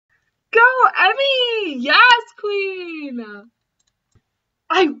Yes, Queen!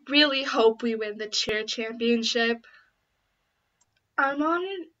 I really hope we win the cheer championship. I'm on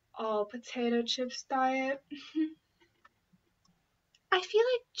an all potato chips diet. I feel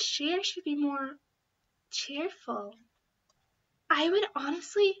like cheer should be more cheerful. I would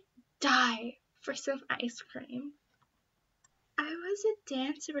honestly die for some ice cream. I was a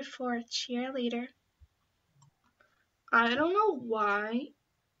dancer before a cheerleader. I don't know why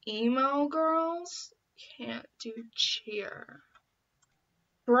emo girls can't do cheer.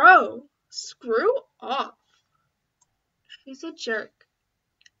 Bro, screw off. She's a jerk.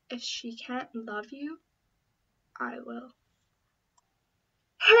 If she can't love you, I will.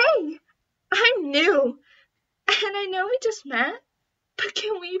 Hey, I'm new, and I know we just met, but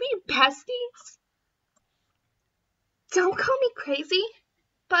can we be besties? Don't call me crazy,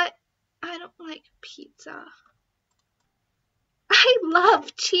 but I don't like pizza. I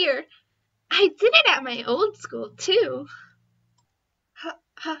love cheer. I did it at my old school, too.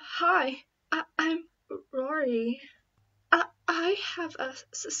 Hi, I'm Rory. I have a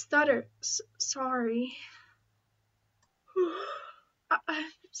stutter. Sorry. I'm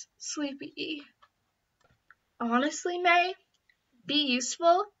sleepy. Honestly, May, be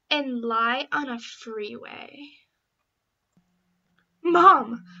useful and lie on a freeway.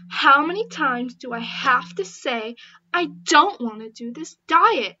 Mom, how many times do I have to say I don't want to do this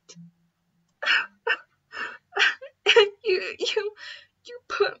diet? You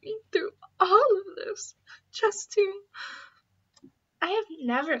put me through all of this just to... I have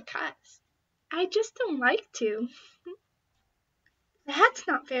never cussed. I just don't like to. That's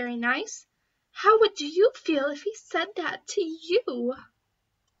not very nice. How would you feel if he said that to you?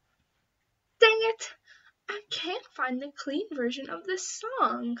 Dang it! I can't find the clean version of this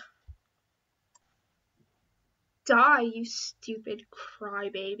song. Die, you stupid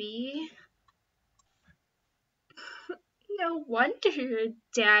crybaby. No wonder your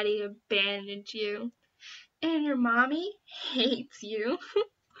daddy abandoned you. And your mommy hates you.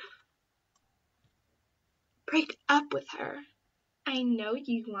 Break up with her. I know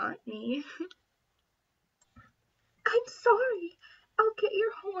you want me. I'm sorry. I'll get your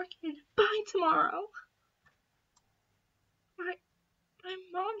homework in by tomorrow. My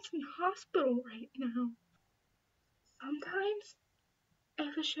mom's in hospital right now. Sometimes I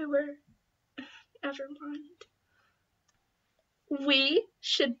wish I were... Never mind. We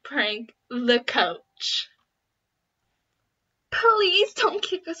should prank the coach. Please don't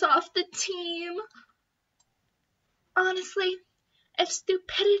kick us off the team. Honestly, if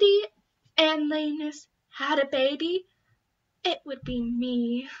stupidity and lameness had a baby, it would be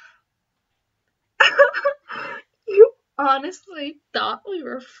me. You honestly thought we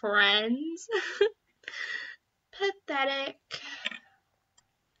were friends? Pathetic.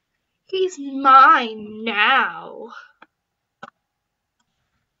 He's mine now.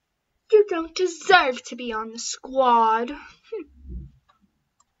 You don't deserve to be on the squad.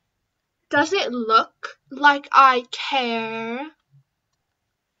 Does it look like I care?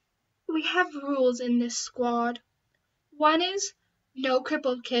 We have rules in this squad. One is no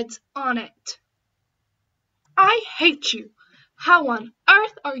crippled kids on it. I hate you. How on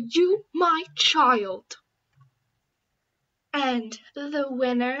earth are you my child? And the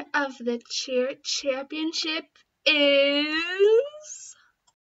winner of the cheer championship is...